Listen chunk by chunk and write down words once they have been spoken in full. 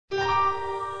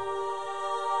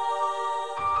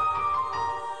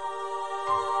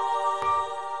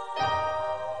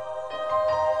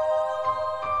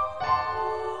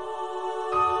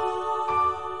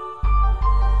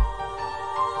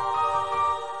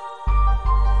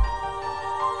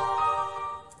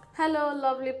Hello,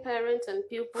 lovely parents and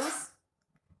pupils.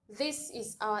 This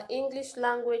is our English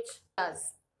language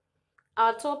class.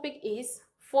 Our topic is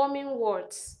forming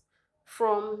words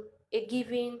from a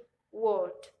given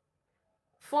word.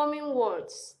 Forming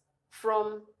words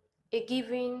from a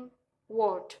given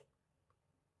word.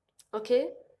 Okay?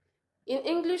 In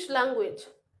English language,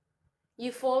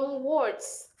 you form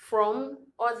words from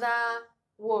other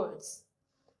words.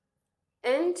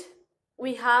 And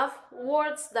we have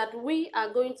words that we are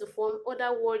going to form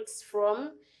other words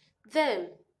from them.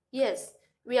 Yes,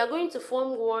 we are going to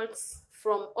form words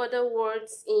from other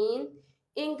words in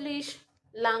English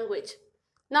language.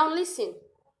 Now listen.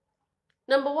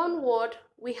 Number one word,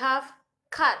 we have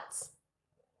cat.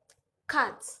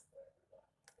 Cat.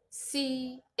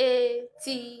 C-A-T-S.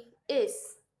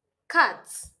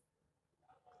 Cat.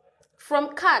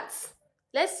 From cat,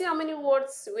 let's see how many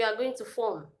words we are going to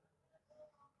form.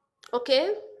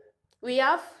 Okay, we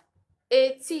have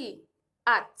at,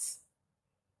 at.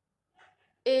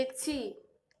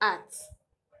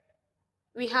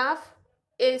 We have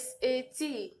sat,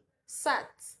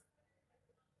 sat,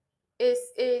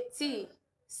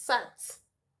 sat.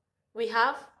 We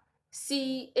have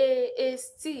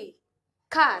cast,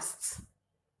 cast,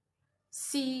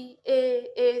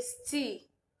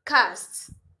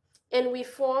 cast. And we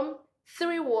form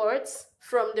three words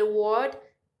from the word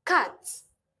cat.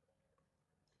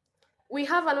 We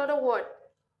have another word,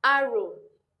 arrow,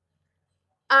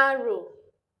 arrow,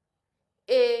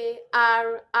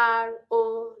 A-R-R-O-W,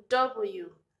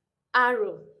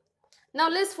 arrow. Now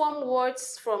let's form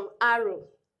words from arrow.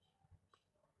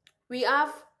 We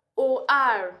have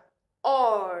O-R,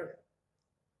 or,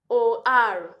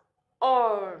 O-R,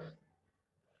 or,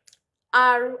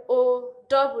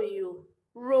 R-O-W,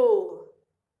 row,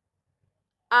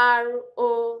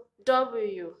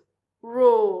 R-O-W,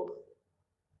 row.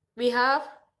 We have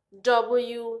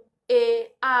W-A-R,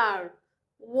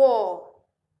 war,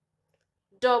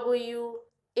 W-A-R,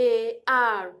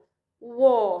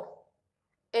 war.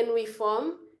 And we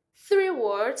form three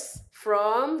words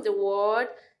from the word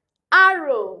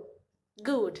arrow.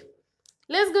 Good.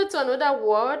 Let's go to another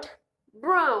word,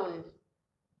 brown.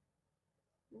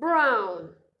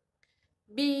 Brown.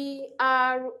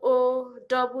 B-R-O-W-N,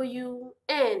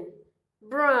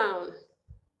 brown.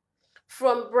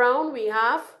 From brown we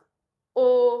have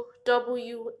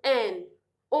O-W-N,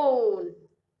 own,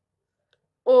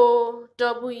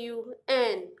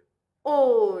 O-W-N,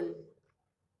 own.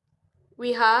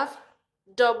 We have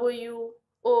W-O-N,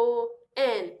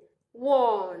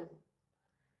 worn,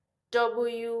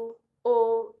 W-O-N,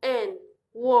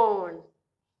 worn.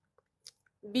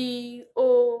 B-O-R-N,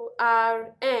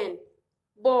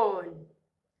 born,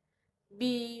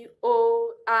 B-O-R-N,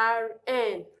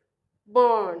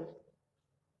 born.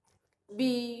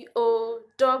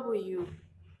 B-O-W,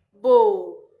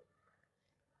 bow,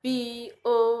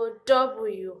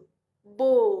 B-O-W,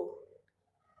 bow.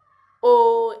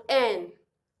 O-N,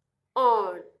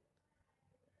 on,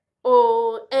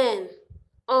 O-N,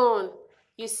 on.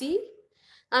 You see?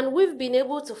 And we've been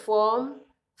able to form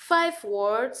 5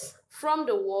 words from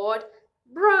the word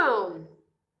brown.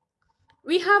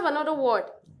 We have another word,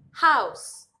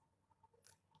 house,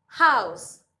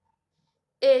 house,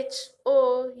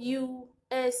 H-O-U-S-E,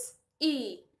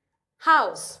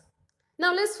 house.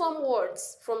 Now let's form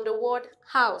words from the word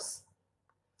house.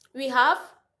 We have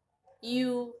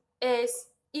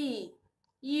U-S-E,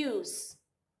 use,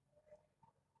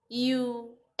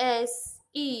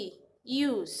 U-S-E,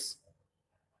 use.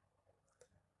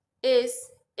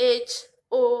 S-H-O-E,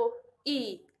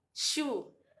 shoe,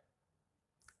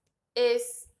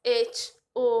 S-H-O-E,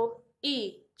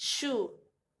 shoe.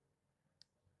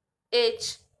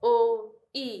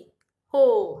 H-O-E,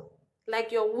 hoe, like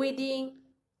you're weeding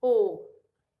hoe.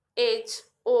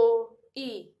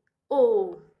 H-O-E,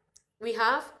 hoe. We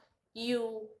have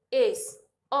U-S,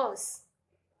 us,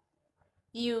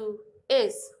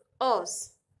 U-S,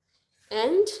 us.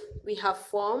 And we have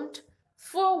formed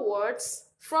 4 words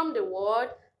from the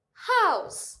word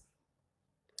house.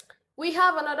 We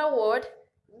have another word,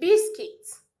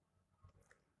 biscuit,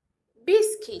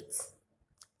 biscuit.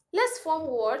 Let's form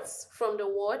words from the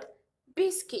word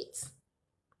biscuit.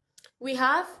 We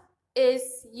have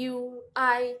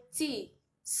S-U-I-T,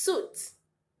 suit,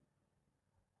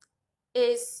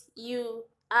 S-U-I-T,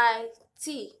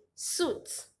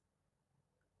 suit.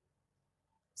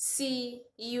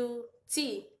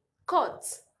 C-U-T,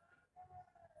 cut,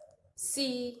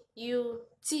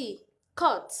 C-U-T,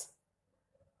 cut.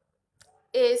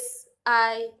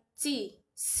 S-I-T,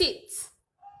 sit,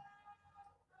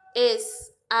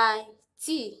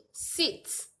 S-I-T, sit.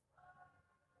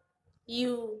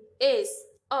 U-S,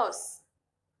 us.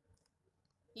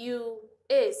 you,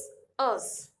 is,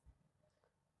 us.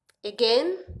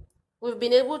 Again, we've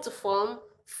been able to form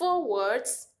 4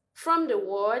 words from the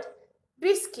word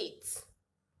biscuit.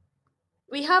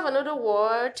 We have another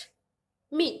word,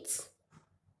 meat.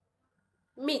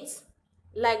 Meat,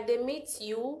 like the meat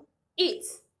you eat.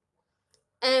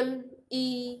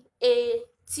 M-E-A-T,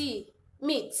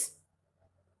 meat.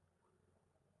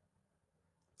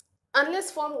 And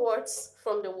let's form words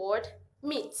from the word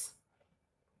meat.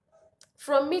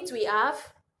 From meat we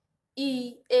have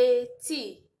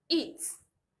E-A-T, eat.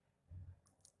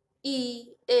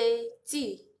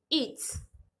 E-A-T, eat.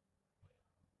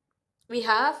 We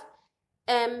have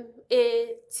M-A-T-E,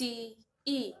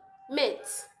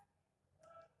 mate.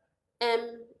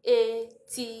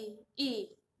 M-A-T-E,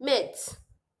 mate.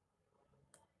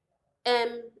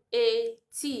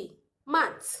 M-A-T,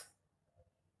 mat.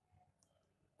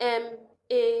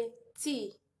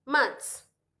 M-A-T, mat.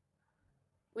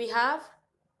 We have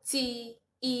T-E-A-M,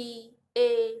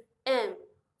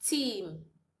 team.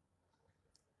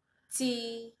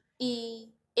 T-E-A-M,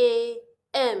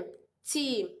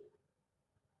 team.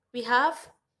 We have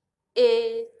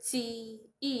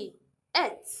A-T-E,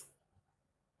 et.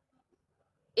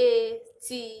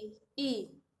 A-T-E,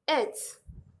 et.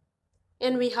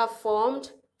 And we have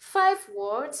formed 5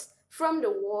 words from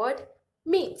the word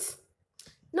meat.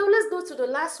 Now let's go to the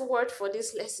last word for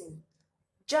this lesson.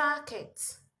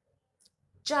 Jacket.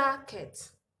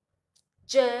 Jacket.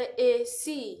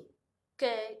 J-A-C-K-E-T,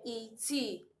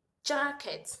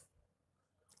 jacket.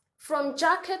 From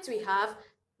jacket we have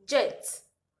jet.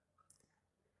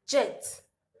 Jet.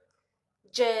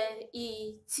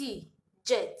 J-E-T,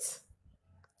 jet.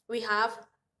 We have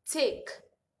take.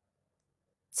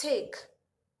 Take.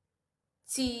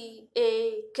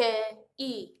 T-A-K-E,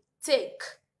 take.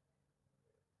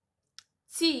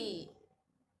 Tea.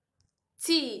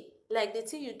 Tea, like the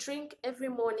tea you drink every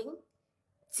morning.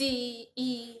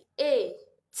 T-E-A,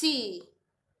 tea.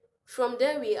 From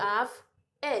there we have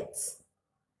et.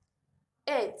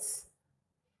 Et.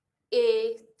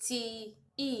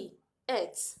 A-T-E,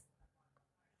 et.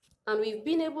 And we've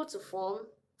been able to form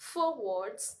 4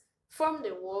 words from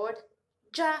the word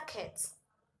jacket.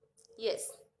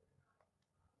 Yes.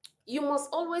 You must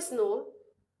always know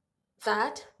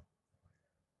that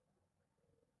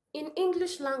in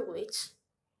English language,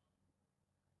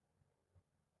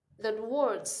 the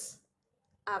words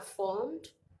are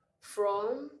formed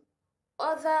from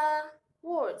other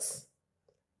words,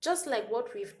 just like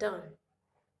what we've done.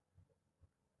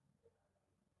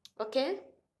 Okay?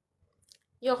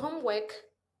 Your homework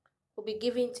will be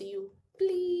given to you.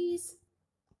 Please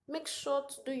make sure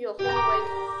to do your homework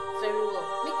very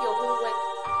well. Make your homework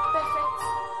perfect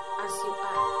as you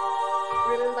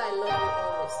are. Remember, I love you all.